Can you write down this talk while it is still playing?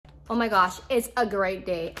Oh my gosh, it's a great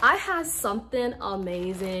day. I have something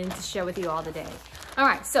amazing to share with you all today. All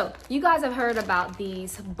right, so you guys have heard about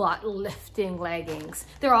these butt lifting leggings.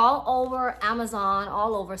 They're all over Amazon,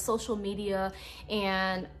 all over social media,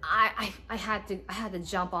 and I had to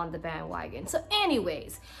jump on the bandwagon. So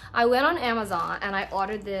anyways, I went on Amazon and I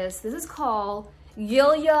ordered this. This is called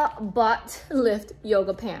Gilia Butt Lift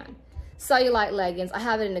Yoga Pant. Cellulite leggings. I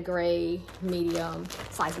have it in a gray medium,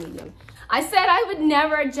 size medium. I said I would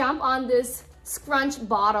never jump on this scrunch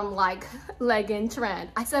bottom like legging trend.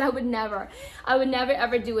 I said I would never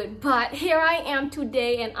ever do it, but here I am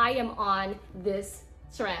today and I am on this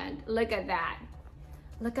trend. Look at that.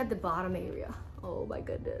 Look at the bottom area. Oh my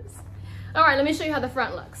goodness. All right, let me show you how the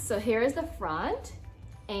front looks. So here is the front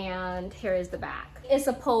and here is the back. It's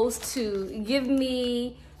supposed to give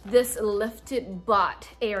me this lifted butt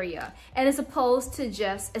area, and it's supposed to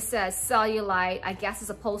just, it says cellulite. I guess it's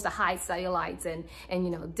supposed to hide cellulites and you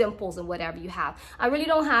know, dimples and whatever you have. I really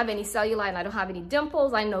don't have any cellulite and I don't have any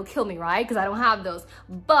dimples. I know, kill me, right? Because I don't have those,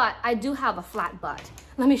 but I do have a flat butt.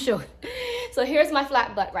 Let me show you. So here's my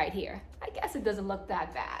flat butt right here. I guess it doesn't look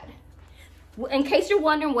that bad. In case you're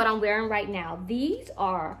wondering what I'm wearing right now, these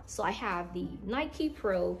are, so I have the Nike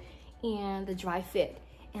Pro and the Dry Fit.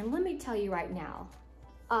 And let me tell you right now,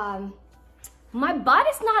 my butt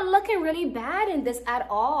is not looking really bad in this at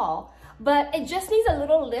all, but it just needs a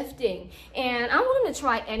little lifting. And I'm willing to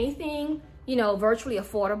try anything, you know, virtually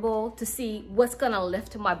affordable to see what's gonna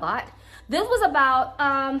lift my butt. This was about,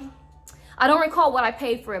 I don't recall what I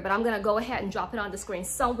paid for it, but I'm gonna go ahead and drop it on the screen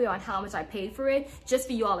somewhere on how much I paid for it, just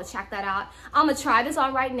for you all to check that out. I'm gonna try this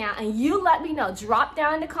on right now, and you let me know. Drop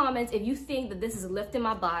down in the comments if you think that this is lifting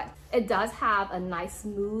my butt. It does have a nice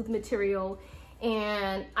smooth material,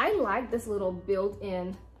 and I like this little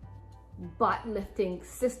built-in butt lifting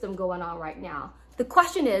system going on right now. The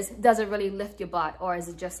question is, does it really lift your butt, or is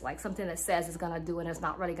it just like something that says it's gonna do it and it's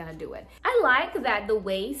not really gonna do it? I like that the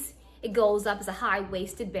waist, it goes up as a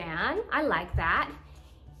high-waisted band. I like that.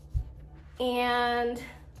 And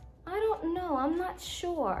I don't know, I'm not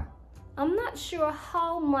sure. I'm not sure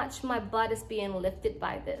how much my butt is being lifted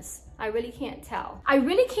by this. I really can't tell. I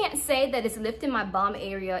really can't say that it's lifting my bum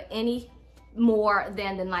area any more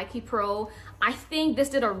than the Nike Pro. I think this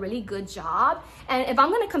did a really good job. And if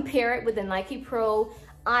I'm gonna compare it with the Nike Pro,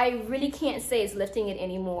 I really can't say it's lifting it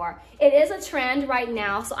anymore. It is a trend right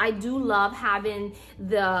now, so I do love having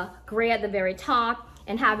the gray at the very top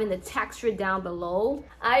and having the texture down below.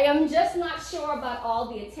 I am just not sure about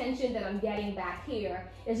all the attention that I'm getting back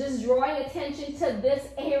here. It's just drawing attention to this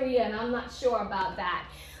area, and I'm not sure about that.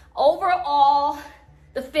 Overall,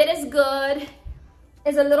 the fit is good.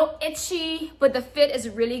 It's a little itchy, but the fit is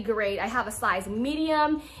really great. I have a size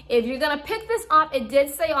medium. If you're gonna pick this up, it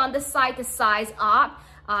did say on the site to size up.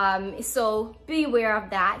 So be aware of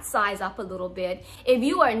that, size up a little bit. If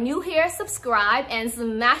you are new here, subscribe and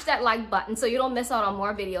smash that like button so you don't miss out on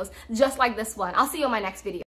more videos just like this one. I'll see you on my next video.